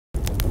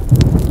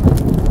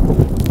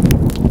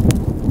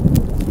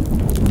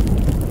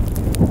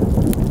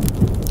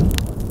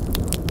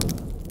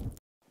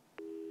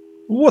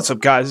What's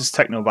up, guys? It's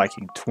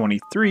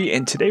TechnoViking23,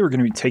 and today we're going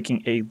to be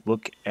taking a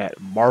look at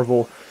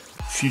Marvel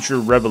Future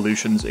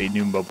Revolutions, a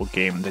new mobile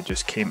game that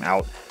just came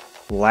out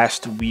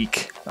last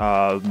week.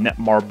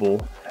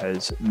 Netmarble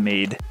has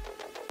made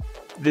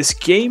this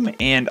game,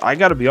 and I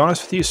gotta be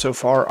honest with you, so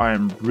far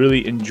I'm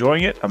really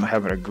enjoying it. I'm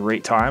having a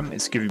great time.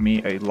 It's giving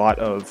me a lot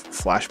of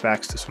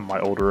flashbacks to some of my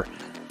older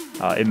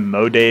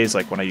MMO days,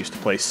 like when I used to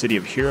play City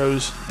of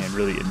Heroes and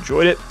really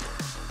enjoyed it.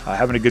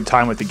 Having a good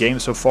time with the game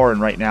so far, and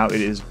right now it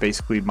is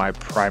basically my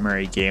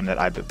primary game that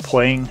I've been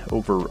playing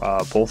over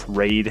both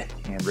Raid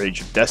and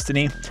Rage of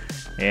Destiny,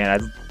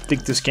 and I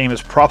think this game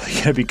is probably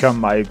going to become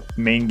my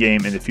main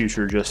game in the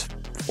future just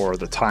for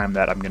the time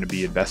that I'm going to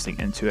be investing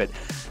into it.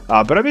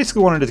 But I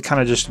basically wanted to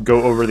kind of just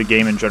go over the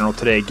game in general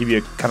today, give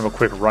you kind of a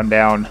quick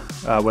rundown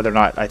whether or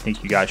not I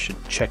think you guys should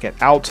check it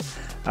out.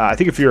 I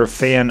think if you're a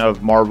fan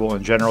of Marvel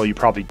in general, you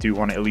probably do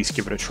want to at least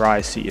give it a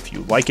try, see if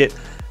you like it.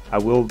 I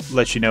will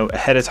let you know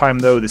ahead of time,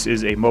 though, this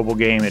is a mobile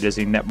game. It is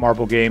a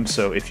Netmarble game,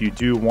 so if you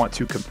do want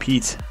to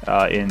compete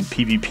in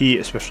PvP,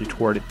 especially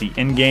toward the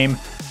end game,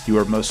 you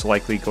are most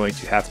likely going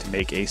to have to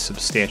make a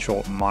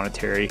substantial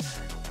monetary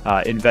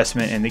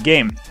investment in the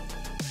game.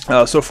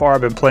 So far,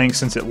 I've been playing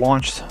since it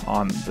launched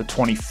on the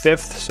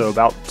 25th, so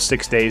about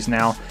 6 days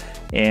now,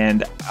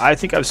 and I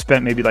think I've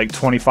spent maybe like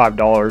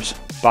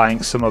 $25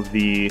 buying some of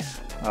the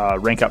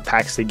rank up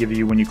packs they give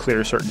you when you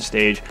clear a certain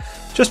stage,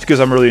 just because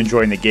I'm really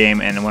enjoying the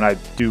game, and when I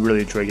do really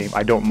enjoy a game,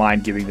 I don't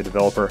mind giving the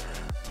developer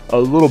a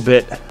little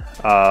bit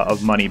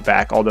of money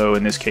back, although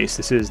in this case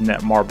this is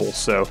Netmarble,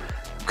 so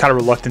I'm kind of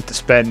reluctant to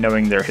spend,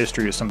 knowing their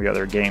history of some of the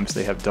other games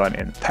they have done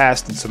in the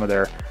past and some of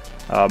their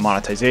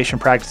monetization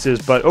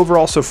practices. But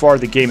overall, so far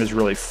the game is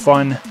really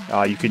fun.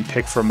 You can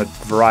pick from a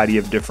variety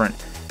of different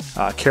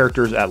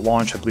characters at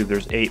launch. I believe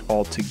there's 8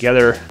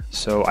 altogether,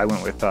 so I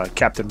went with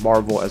Captain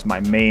Marvel as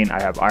my main.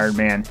 I have Iron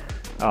Man,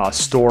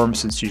 Storm,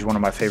 since she's one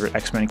of my favorite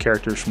X-Men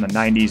characters from the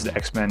 90s. The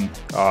X-Men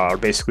are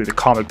basically the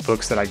comic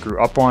books that I grew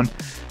up on.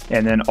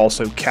 And then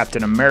also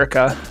Captain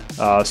America.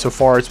 So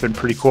far it's been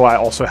pretty cool. I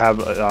also have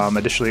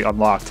additionally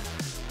unlocked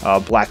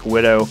Black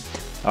Widow.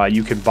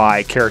 You can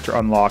buy character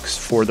unlocks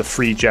for the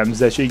free gems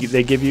that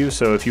they give you.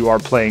 So if you are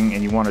playing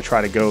and you want to try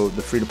to go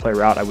the free-to-play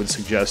route, I would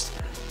suggest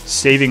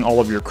saving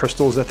all of your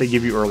crystals that they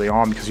give you early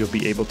on, because you'll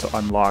be able to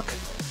unlock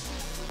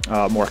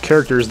more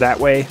characters that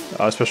way,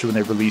 especially when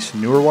they release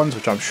newer ones,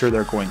 which I'm sure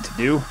they're going to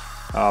do.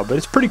 But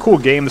it's a pretty cool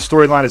game. The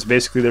storyline is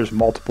basically there's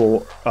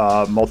multiple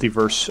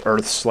multiverse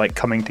Earths like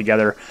coming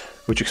together,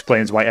 which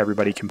explains why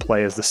everybody can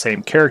play as the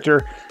same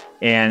character.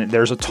 And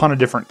there's a ton of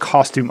different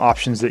costume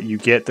options that you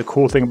get. The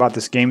cool thing about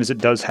this game is it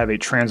does have a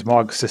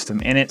transmog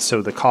system in it,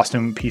 so the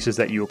costume pieces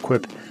that you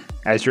equip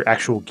as your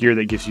actual gear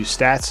that gives you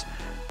stats,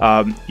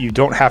 you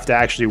don't have to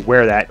actually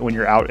wear that when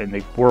you're out in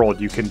the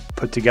world. You can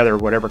put together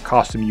whatever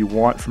costume you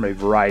want from a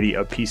variety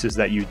of pieces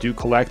that you do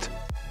collect.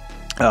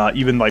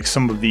 Even like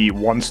some of the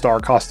 1-star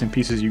costume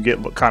pieces you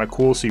get look kind of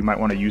cool, so you might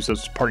want to use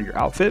those as part of your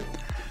outfit,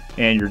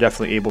 and you're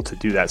definitely able to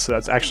do that. So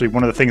that's actually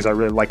one of the things I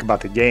really like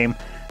about the game.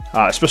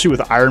 Especially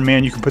with Iron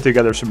Man, you can put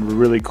together some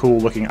really cool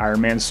looking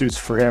Iron Man suits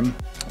for him.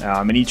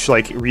 And each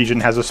region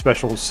has a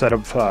special set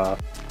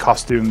of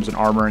costumes and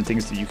armor and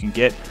things that you can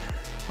get.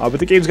 But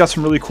the game's got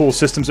some really cool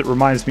systems. It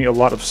reminds me a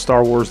lot of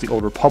Star Wars: The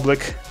Old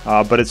Republic,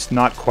 but it's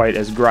not quite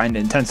as grind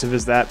intensive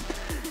as that.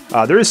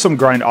 There is some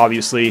grind,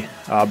 obviously,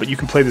 but you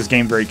can play this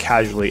game very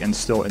casually and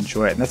still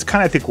enjoy it. And that's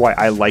kind of, I think, why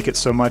I like it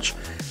so much.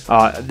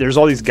 There's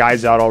all these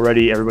guides out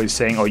already. Everybody's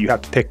saying, oh, you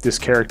have to pick this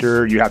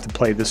character, you have to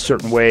play this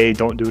certain way,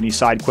 don't do any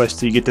side quests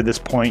till you get to this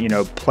point, you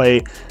know, play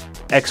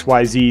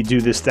XYZ,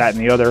 do this, that,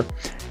 and the other.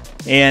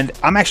 And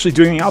I'm actually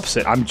doing the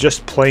opposite. I'm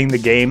just playing the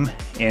game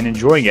and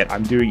enjoying it.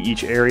 I'm doing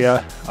each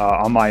area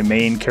on my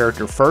main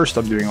character first.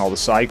 I'm doing all the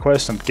side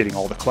quests, I'm getting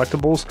all the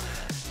collectibles,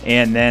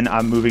 and then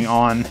I'm moving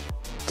on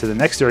to the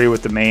next area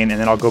with the main, and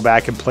then I'll go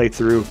back and play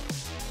through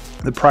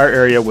the prior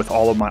area with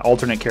all of my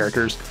alternate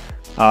characters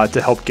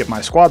to help get my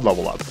squad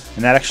level up.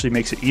 And that actually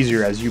makes it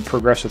easier. As you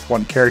progress with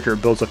one character,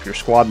 it builds up your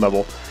squad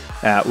level.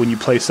 When you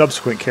play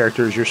subsequent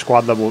characters, your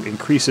squad level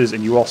increases,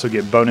 and you also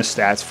get bonus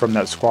stats from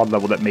that squad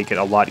level that make it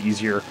a lot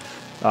easier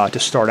to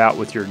start out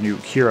with your new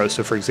hero.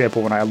 So for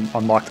example, when I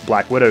unlocked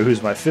Black Widow,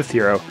 who's my 5th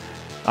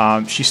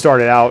hero, she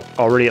started out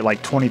already at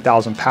like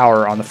 20,000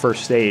 power on the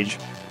first stage.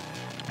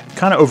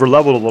 Kind of over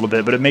leveled a little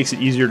bit, but it makes it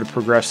easier to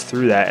progress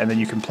through that, and then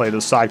you can play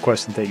those side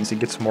quests and things and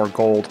get some more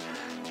gold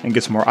and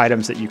get some more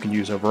items that you can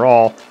use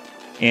overall.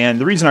 And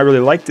the reason I really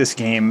like this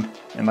game,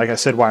 and like I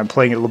said, why I'm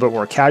playing it a little bit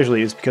more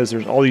casually, is because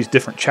there's all these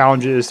different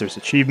challenges, there's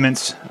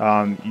achievements.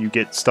 You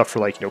get stuff for,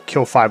 like, you know,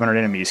 kill 500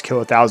 enemies, kill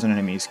 1,000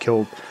 enemies,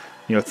 kill,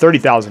 you know,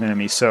 30,000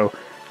 enemies. So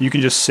you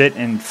can just sit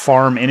and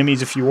farm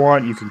enemies if you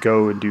want. You can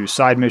go and do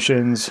side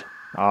missions.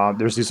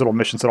 There's these little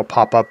missions that'll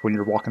pop up when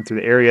you're walking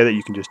through the area that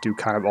you can just do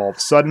kind of all of a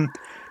sudden.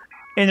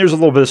 And there's a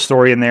little bit of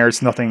story in there.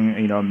 It's nothing,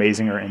 you know,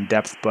 amazing or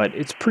in-depth, but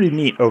it's pretty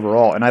neat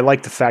overall. And I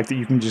like the fact that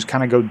you can just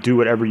kind of go do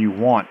whatever you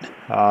want.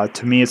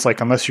 To me, it's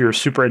like, unless you're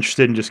super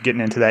interested in just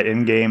getting into that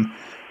in-game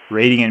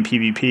raiding and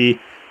PvP,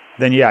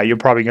 then yeah, you're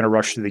probably going to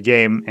rush through the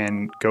game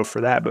and go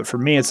for that. But for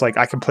me, it's like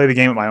I can play the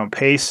game at my own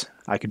pace.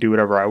 I can do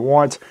whatever I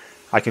want.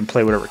 I can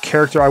play whatever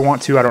character I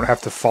want to. I don't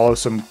have to follow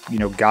some,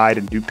 guide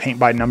and do paint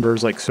by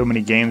numbers like so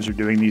many games are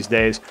doing these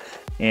days.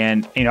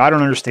 And, I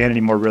don't understand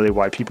anymore really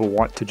why people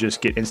want to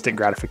just get instant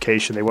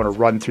gratification. They want to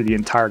run through the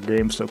entire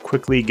game so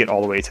quickly, get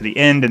all the way to the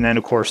end, and then,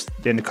 of course,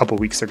 in a couple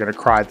weeks they're going to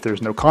cry that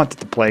there's no content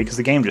to play because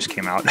the game just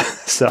came out.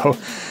 So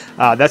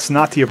that's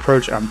not the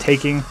approach I'm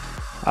taking.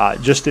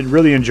 Just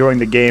really enjoying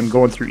the game,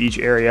 going through each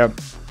area,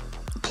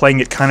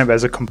 playing it kind of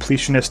as a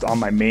completionist on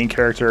my main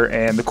character.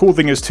 And the cool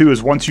thing is, too,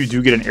 is once you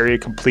do get an area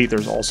complete,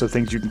 there's also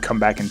things you can come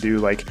back and do.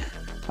 Like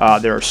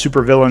there are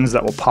super villains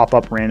that will pop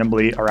up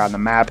randomly around the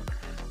map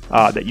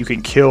that you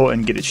can kill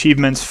and get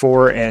achievements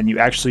for, and you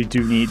actually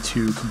do need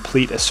to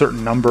complete a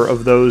certain number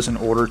of those in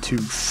order to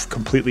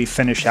completely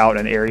finish out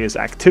an area's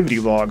activity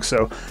log.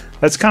 So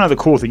that's kind of the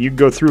cool thing. You can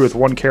go through with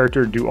one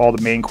character, do all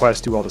the main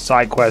quests, do all the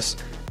side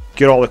quests,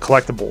 get all the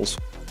collectibles.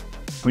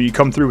 When you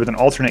come through with an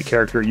alternate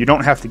character, you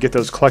don't have to get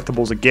those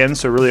collectibles again,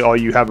 so really all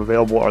you have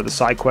available are the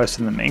side quests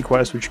and the main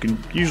quests, which you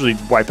can usually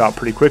wipe out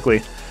pretty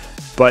quickly.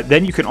 But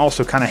then you can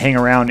also kind of hang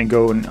around and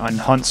go and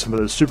hunt some of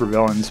those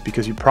supervillains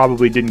because you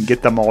probably didn't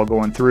get them all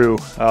going through.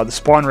 The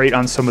spawn rate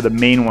on some of the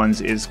main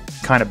ones is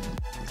kind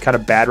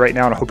of bad right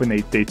now, and I'm hoping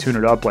they tune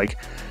it up. Like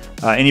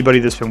anybody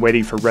that's been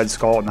waiting for Red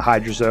Skull in the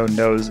Hydra Zone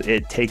knows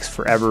it takes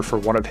forever for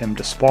one of him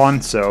to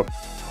spawn. So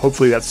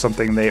hopefully that's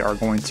something they are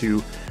going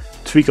to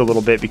tweak a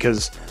little bit,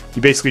 because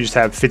you basically just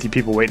have 50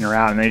 people waiting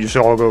around and they just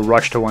all go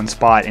rush to one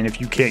spot, and if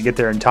you can't get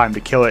there in time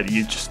to kill it,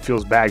 it just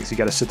feels bad because you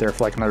got to sit there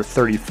for like another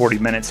 30-40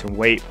 minutes and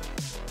wait.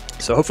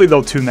 So hopefully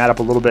they'll tune that up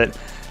a little bit.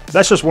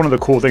 That's just one of the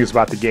cool things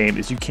about the game,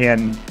 is you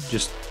can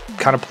just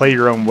kind of play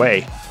your own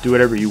way, do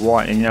whatever you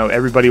want. And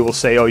everybody will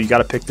say, oh, you got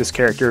to pick this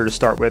character to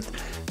start with.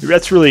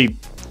 That's really,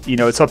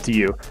 it's up to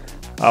you.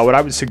 What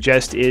I would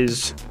suggest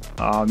is,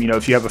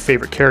 if you have a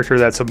favorite character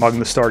that's among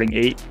the starting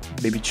 8,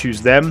 maybe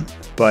choose them.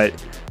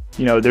 But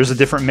there's a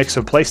different mix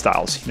of play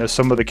styles.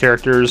 Some of the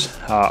characters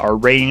are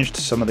ranged,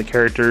 some of the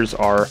characters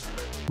are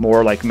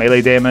more like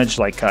melee damage.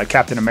 Like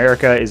Captain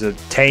America is a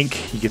tank.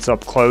 He gets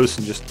up close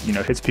and just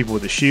hits people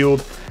with a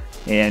shield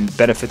and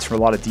benefits from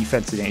a lot of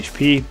defense and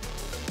HP.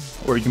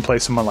 Or you can play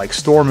someone like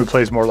Storm, who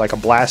plays more like a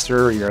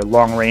blaster. You're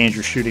long range,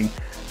 you're shooting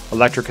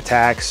electric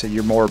attacks, and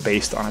you're more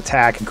based on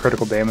attack and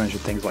critical damage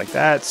and things like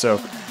that. So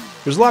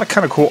there's a lot of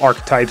kind of cool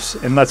archetypes,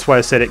 and that's why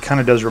I said it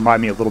kind of does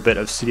remind me a little bit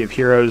of City of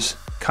Heroes,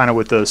 kind of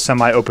with the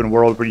semi-open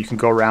world where you can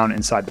go around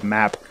inside the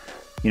map,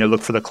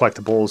 look for the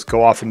collectibles,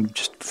 go off and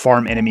just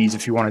farm enemies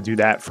if you want to do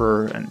that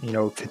for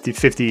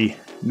 50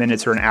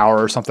 minutes or an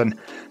hour or something.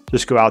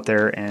 Just go out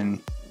there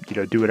and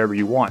do whatever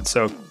you want.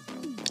 So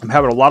I'm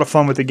having a lot of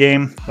fun with the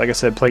game. Like I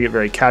said, playing it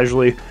very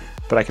casually,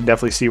 but I can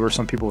definitely see where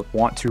some people would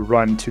want to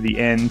run to the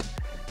end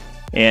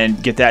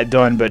and get that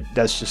done, but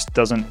that just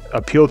doesn't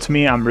appeal to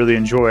me. I'm really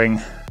enjoying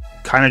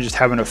kind of just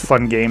having a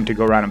fun game to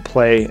go around and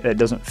play that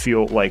doesn't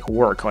feel like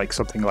work, like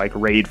something like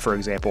Raid, for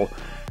example,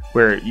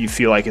 where you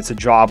feel like it's a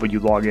job when you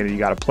log in and you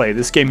got to play.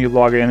 This game, you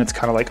log in, it's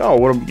kind of like, oh,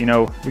 we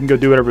can go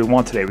do whatever we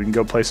want today. We can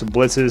go play some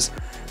blitzes,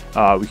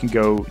 we can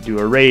go do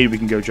a raid, we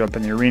can go jump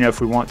in the arena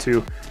if we want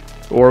to,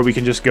 or we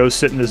can just go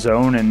sit in the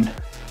zone and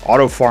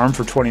auto farm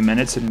for 20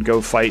 minutes and go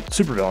fight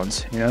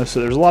supervillains. So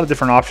there's a lot of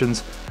different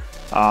options.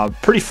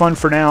 Pretty fun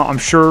for now. I'm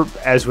sure,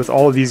 as with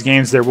all of these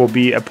games, there will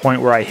be a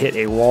point where I hit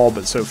a wall,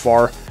 but so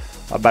far,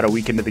 about a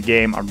week into the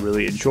game, I'm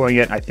really enjoying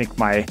it. I think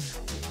my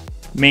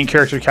main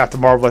character, Captain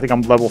Marvel, I think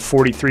I'm level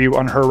 43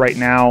 on her right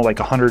now, like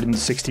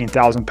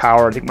 116,000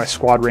 power. I think my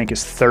squad rank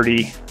is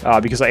 30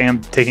 because I am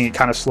taking it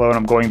kind of slow, and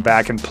I'm going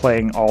back and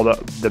playing all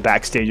the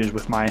back stages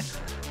with my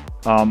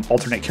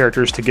alternate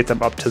characters to get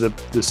them up to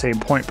the same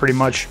point pretty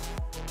much.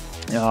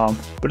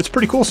 But it's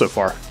pretty cool so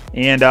far,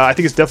 and I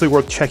think it's definitely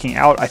worth checking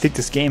out. I think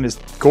this game is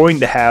going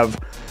to have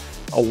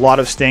a lot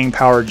of staying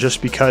power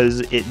just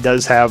because it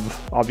does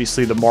have,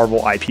 obviously, the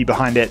Marvel IP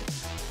behind it.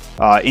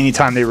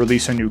 Anytime they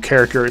release a new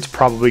character, it's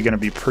probably going to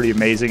be pretty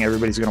amazing.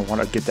 Everybody's going to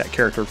want to get that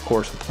character, of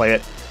course, and play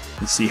it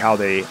and see how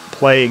they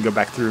play and go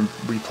back through and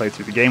replay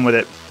through the game with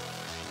it.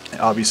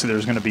 Obviously,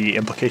 there's going to be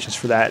implications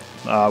for that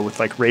with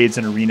like raids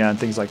and arena and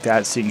things like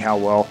that, seeing how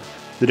well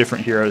the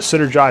different heroes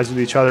synergize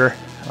with each other.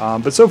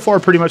 But so far,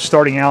 pretty much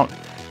starting out,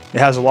 it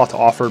has a lot to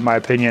offer, in my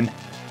opinion.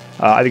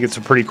 I think it's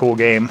a pretty cool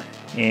game,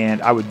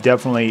 and I would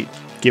definitely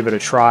give it a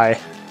try.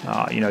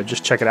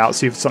 Just check it out,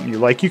 see if it's something you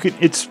like.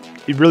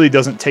 It really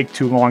doesn't take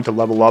too long to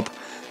level up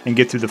and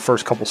get through the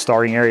first couple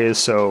starting areas,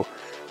 so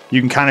you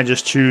can kind of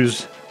just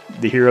choose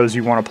the heroes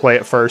you want to play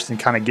at first and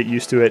kind of get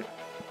used to it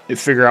and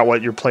figure out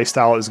what your play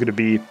style is going to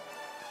be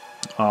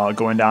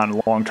going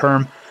down long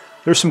term.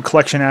 There's some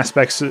collection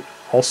aspects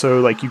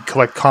also, like you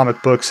collect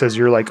comic books as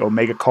your like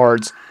Omega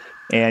cards,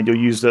 and you'll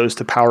use those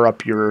to power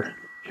up your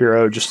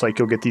hero, just like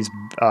you'll get these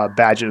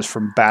badges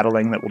from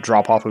battling that will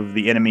drop off of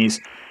the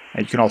enemies,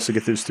 and you can also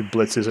get those through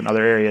blitzes and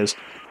other areas.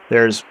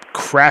 There's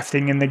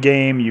crafting in the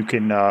game. You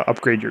can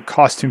upgrade your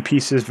costume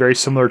pieces, very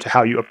similar to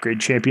how you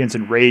upgrade champions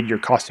in Raid. Your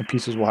costume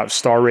pieces will have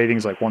star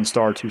ratings, like 1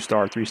 star, 2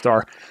 star, 3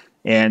 star.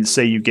 And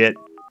say you get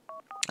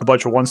a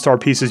bunch of 1-star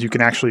pieces. You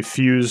can actually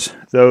fuse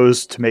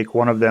those to make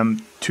one of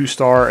them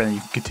 2-star, and you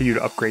can continue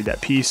to upgrade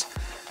that piece.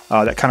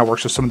 That kind of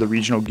works with some of the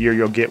regional gear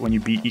you'll get when you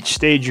beat each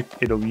stage.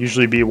 It'll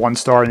usually be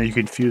 1-star, and then you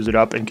can fuse it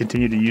up and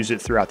continue to use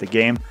it throughout the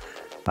game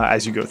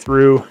as you go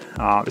through.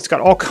 It's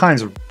got all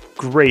kinds of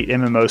great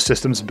MMO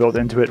systems built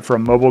into it for a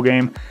mobile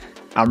game.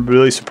 I'm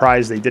really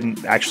surprised they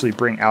didn't actually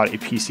bring out a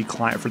PC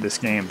client for this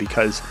game,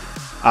 because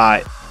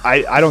I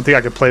don't think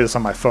I could play this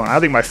on my phone. I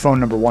don't think my phone,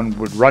 number one,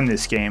 would run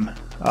this game.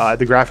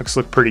 The graphics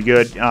look pretty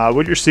good.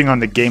 What you're seeing on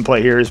the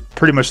gameplay here is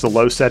pretty much the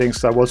low settings.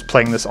 So I was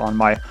playing this on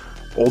my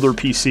older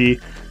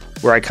PC,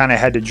 where I kind of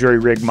had to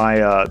jury-rig my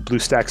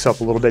Bluestacks up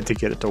a little bit to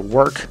get it to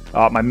work.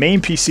 My main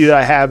PC that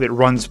I have, it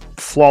runs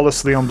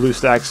flawlessly on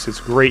Bluestacks.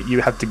 It's great.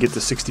 You have to get the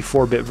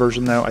 64-bit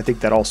version, though. I think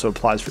that also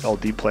applies for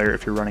LD Player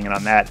if you're running it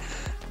on that.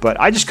 But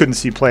I just couldn't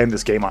see playing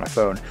this game on a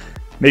phone.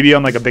 Maybe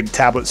on like a big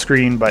tablet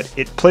screen, but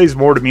it plays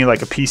more to me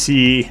like a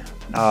PC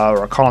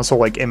or a console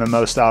like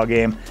MMO style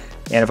game.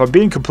 And if I'm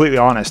being completely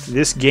honest,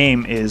 this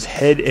game is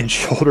head and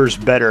shoulders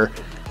better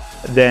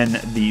than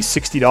the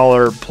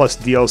 $60 plus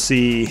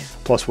DLC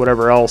plus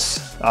whatever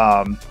else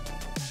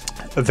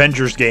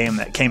Avengers game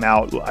that came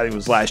out, I think it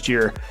was last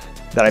year,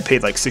 that I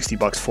paid like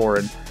 $60 for.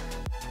 And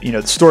you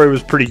know, the story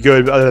was pretty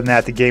good, but other than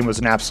that, the game was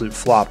an absolute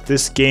flop.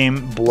 This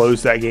game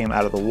blows that game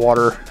out of the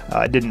water.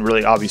 I didn't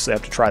really obviously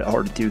have to try that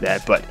hard to do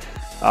that, but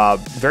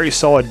very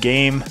solid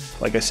game.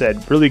 Like I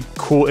said, really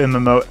cool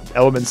MMO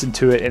elements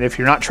into it, and if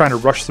you're not trying to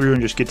rush through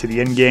and just get to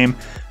the end game,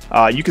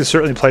 you can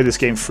certainly play this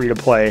game free to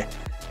play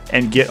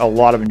and get a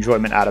lot of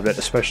enjoyment out of it,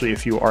 especially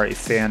if you are a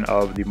fan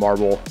of the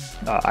Marvel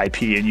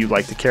IP and you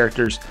like the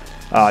characters.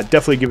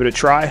 Definitely give it a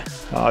try.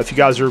 If you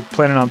guys are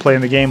planning on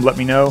playing the game, let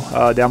me know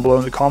down below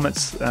in the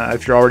comments.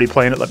 If you're already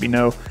playing it, let me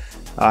know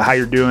how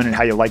you're doing and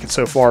how you like it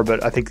so far.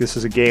 But I think this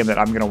is a game that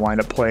I'm going to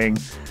wind up playing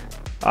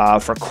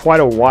for quite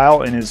a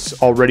while, and is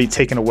already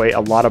taken away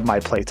a lot of my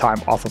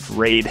playtime off of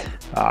Raid.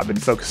 I've been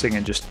focusing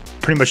and just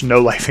pretty much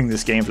no-lifing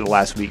this game for the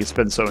last week. It's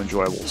been so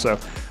enjoyable. So I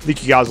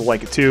think you guys will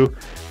like it too.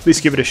 At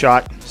least give it a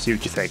shot, see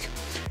what you think.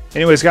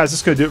 Anyways, guys,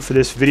 that's going to do it for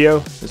this video.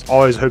 As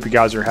always, I hope you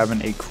guys are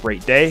having a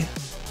great day.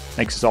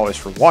 Thanks as always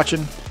for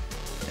watching,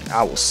 and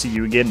I will see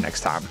you again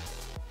next time.